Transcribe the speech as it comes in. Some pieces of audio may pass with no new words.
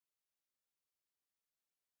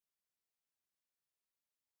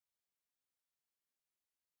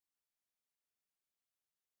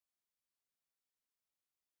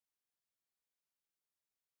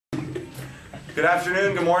Good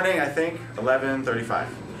afternoon, good morning, I think, 11:35.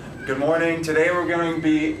 Good morning. Today we're going to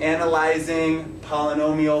be analyzing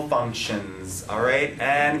polynomial functions, all right?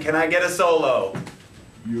 And can I get a solo?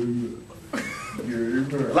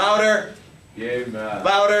 Louder. Yay, math.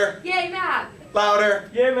 Louder. Yay, math. Louder.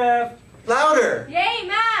 Yay, math. Louder. Yay,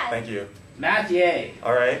 math. Thank you. Math, yay.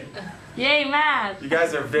 All right. Yay, math. You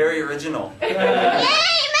guys are very original. Yay, math.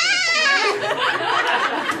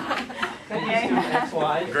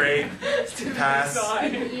 Great. Pass.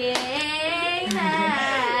 Yay,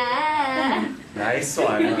 math. Nice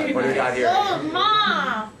one. What do we got here? Oh,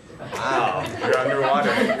 Mom. Wow. You're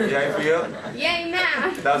underwater. Yay for you? Yay,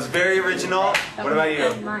 math. That was very original. What about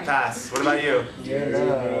you? Pass. What about you?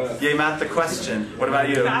 Yeah. Yay math the question. What about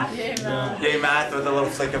you? Yay, math. Yay math with a little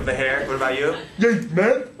flick of the hair. What about you? Yay,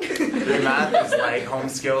 math. Yay math is like home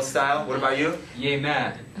skill style. What about you? Yay,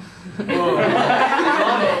 math. Wow.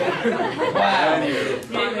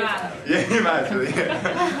 Yay, math. Yay math. Really.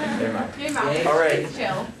 Yay math. Yay, math. All right.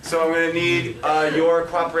 Chill. So I'm going to need your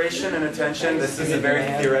cooperation and attention. This is a very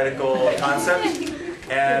theoretical concept.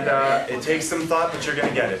 And it takes some thought, but you're going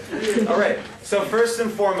to get it. All right. So first and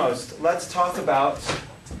foremost, let's talk about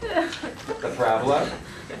the parabola.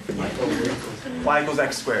 Y equals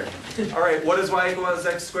x squared. All right. What does y equals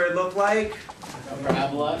x squared look like? A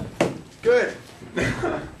parabola. Good. But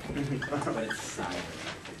it's silent.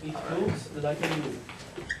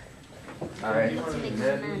 All right. Could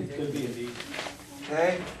be a V.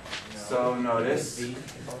 Okay. So notice.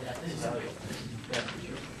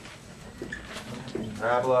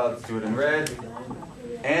 Parabola, let's do it in red.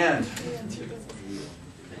 And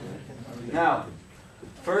now,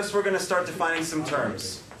 first we're going to start defining some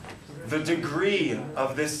terms. The degree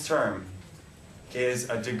of this term is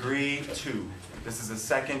a degree 2. This is a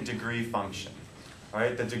second degree function. All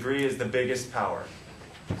right, the degree is the biggest power.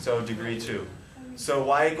 So degree 2. So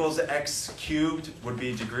y equals x cubed would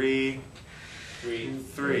be degree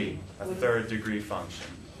 3, a third degree function.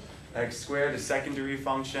 X squared, a second degree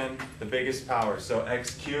function, the biggest power. So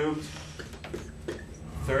x cubed,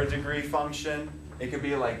 third degree function. It could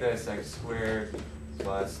be like this, x squared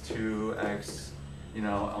plus 2x, you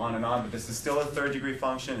know, on and on. But this is still a third degree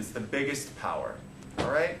function. It's the biggest power. All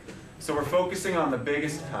right? So we're focusing on the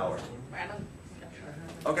biggest power.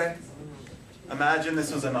 Okay. Imagine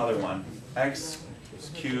this was another one. X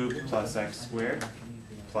cubed plus x squared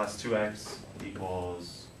plus 2x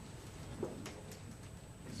equals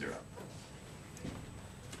 0.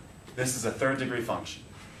 This is a third degree function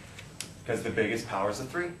because the biggest power is a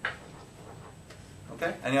 3.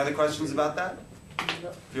 Okay? Any other questions about that?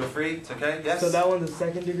 Feel free. It's okay. Yes? So that one's a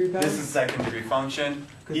second degree power? This is a second degree function.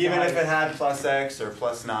 Even if it had plus x or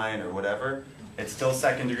plus 9 or whatever, it's still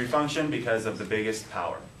second degree function because of the biggest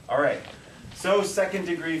power. All right. So second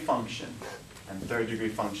degree function and third degree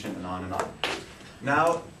function and on and on.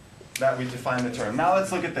 Now that we define the term. Now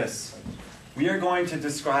let's look at this. We are going to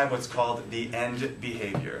describe what's called the end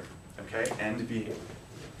behavior. Okay? End behavior.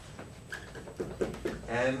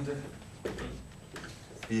 End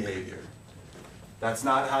behavior. That's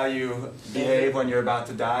not how you behave when you're about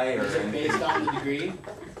to die or anything. Based on the degree?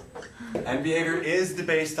 End behavior is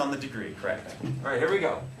based on the degree, correct. All right, here we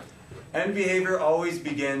go. End behavior always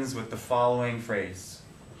begins with the following phrase.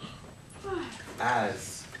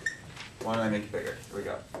 As, why don't I make it bigger? Here we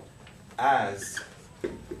go. As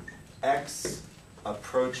x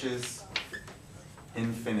approaches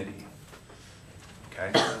infinity.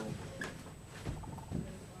 Okay?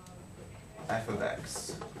 F of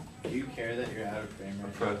x. Do you care that you're out of frame right now?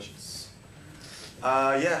 Approaches.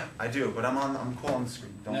 Yeah, I do, but I'm cool on the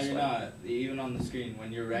screen. Don't No, sweat. you're not. Even on the screen,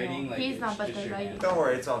 when you're writing, like he's it's not, but just they're your writing. hand. Don't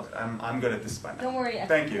worry, it's all good. I'm good at this by now. Don't worry.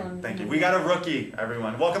 Thank you, thank you. We got a rookie,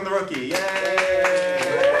 everyone. Welcome the rookie.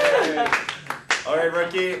 Yay! All right,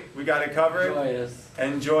 rookie, we got it covered.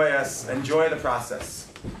 Enjoy us. Enjoy the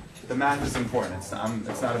process. The math is important. It's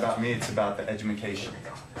not about me. It's about the education.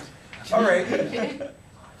 All right.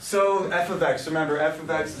 So f of x. Remember, f of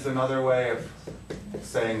x is another way of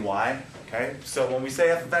saying y. Okay. So when we say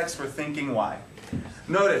f of x, we're thinking y.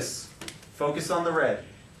 Notice, focus on the red.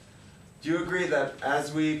 Do you agree that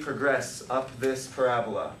as we progress up this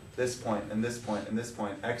parabola, this point and this point and this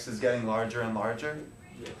point, x is getting larger and larger?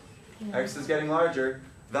 Yes. X is getting larger,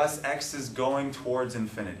 thus x is going towards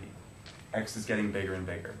infinity. X is getting bigger and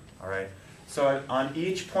bigger. All right. So on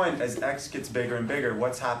each point, as x gets bigger and bigger,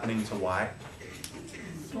 what's happening to y?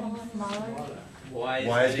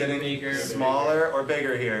 Y is getting bigger, smaller or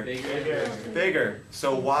bigger here? Bigger. Bigger.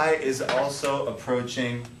 So y is also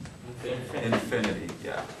approaching infinity.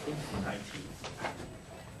 Yeah.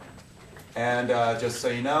 And just so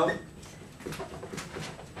you know,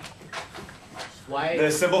 Why?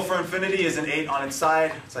 The symbol for infinity is an 8 on its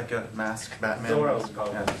side. It's like a mask, Batman. Zorro's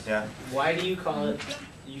called it. Yeah. Why do you call it?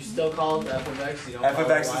 You still call it f of x? You don't F call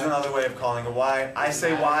of x it is y? another way of calling a y. I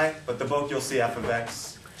say y, but the book you'll see f of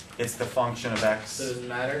x. It's the function of So x. does it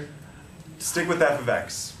matter? Stick with f of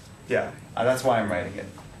x. Yeah, that's why I'm writing it.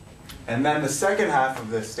 And then the second half of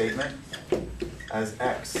this statement, as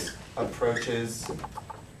x approaches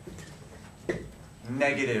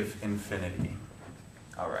negative infinity.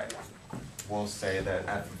 All right. We'll say that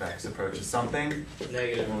f of x approaches something.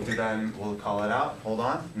 Negative. We'll do that and we'll call it out. Hold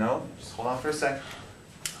on. No, just hold on for a sec.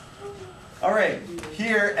 All right,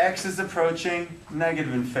 here x is approaching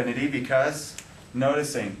negative infinity because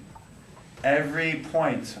noticing every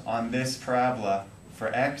point on this parabola for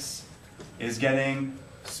x is getting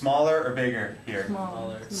smaller or bigger here?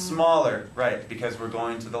 Smaller. Smaller, right, because we're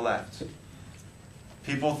going to the left.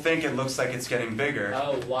 People think it looks like it's getting bigger.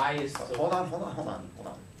 Oh, y is. So Hold on.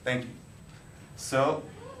 Thank you. So,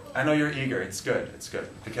 I know you're eager. It's good.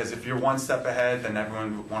 Because if you're one step ahead, then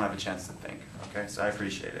everyone won't have a chance to think. Okay, so I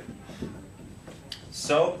appreciate it.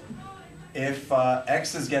 So, if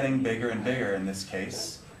x is getting bigger and bigger in this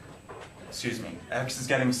case, x is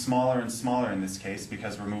getting smaller and smaller in this case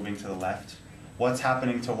because we're moving to the left, what's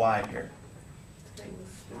happening to y here?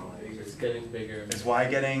 It's getting bigger. Is y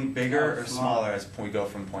getting bigger or smaller as we go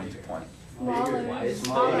from point to point? Smaller. Y is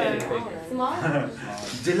smaller. Smaller.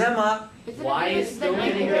 Dilemma. Y is still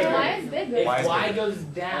getting bigger. Y is bigger. If Y is y bigger. goes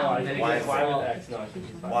down, then it Y gets is Y smaller. with X, no, I think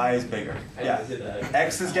it's fine. Y is bigger. Yeah. did that.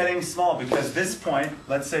 X is getting small because this point,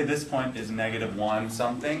 let's say this point is negative 1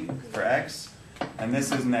 something for x, and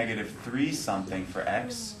this is negative 3 something for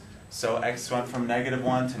x. So x went from negative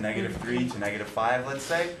 1 to negative 3 to negative 5, let's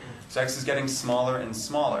say. So x is getting smaller and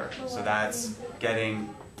smaller. So that's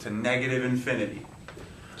getting to negative infinity.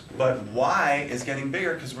 But y is getting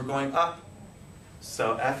bigger because we're going up.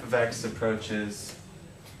 So f of x approaches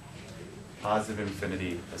positive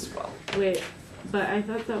infinity as well. Wait, but I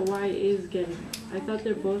thought that y is getting, I thought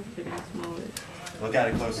they're both getting smaller. Look at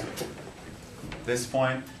it closely. This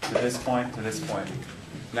point to this point to this point.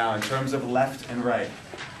 Now, in terms of left and right,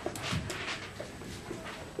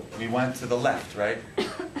 we went to the left, right?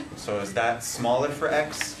 So is that smaller for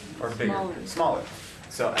x or bigger? Smaller. Smaller.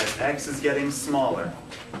 So as x is getting smaller,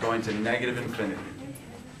 going to negative infinity.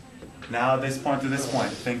 Now this point to this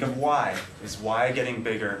point, think of y. Is y getting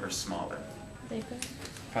bigger or smaller? Bigger.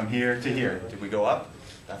 From here to here, did we go up?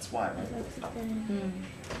 That's y, right? Up.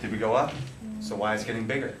 Did we go up? So y is getting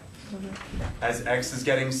bigger. As x is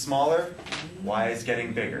getting smaller, y is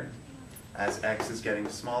getting bigger. As x is getting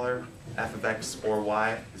smaller, f of x or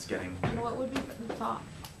y is getting And bigger. what would be the top?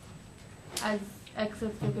 As x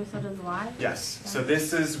is bigger, so does y? Yes, so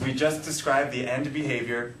this is, we just described the end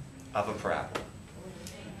behavior of a parabola,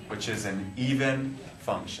 which is an even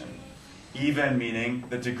function. Even meaning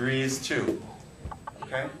the degree is 2.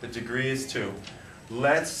 Okay, the degree is 2.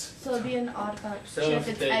 Let's, So it'd be an odd function So if if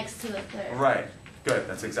it's they- x to the third. right, good,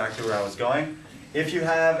 that's exactly where I was going. If you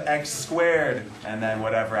have x squared and then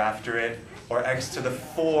whatever after it, or x to the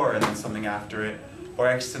 4 and then something after it, or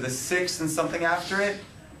x to the 6 and something after it,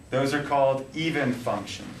 those are called even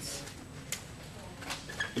functions.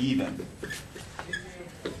 Even.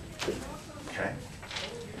 Okay.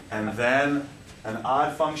 And then an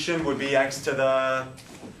odd function would be x to the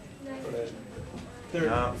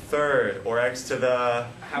third, or x to the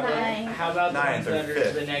Nine. How about the Ninth ones or that are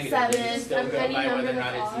fifth. the negative? Seven. You still go Any by number whether or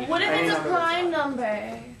that's not it's odd. even. What if Any it's a number prime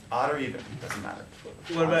number? odd or even, doesn't matter.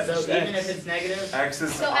 What about So X? even if it's negative, X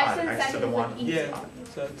is So odd, x and x to second the is 1. like equal. Yeah.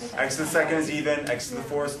 So it's X to the second is even, x to the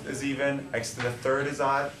fourth is even, x to the third is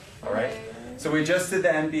odd. All right? So we just did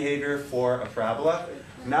the end behavior for a parabola.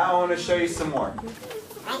 Now I want to show you some more.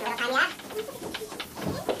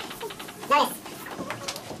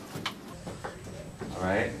 All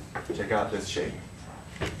right, check out this shape.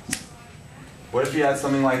 What if you had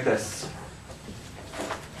something like this?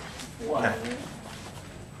 Okay.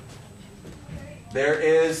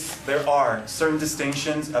 There are certain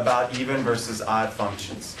distinctions about even versus odd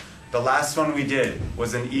functions. The last one we did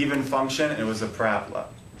was an even function and it was a parabola.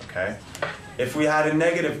 Okay? If we had a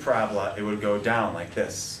negative parabola, it would go down like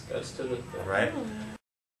this. goes to the third. Right?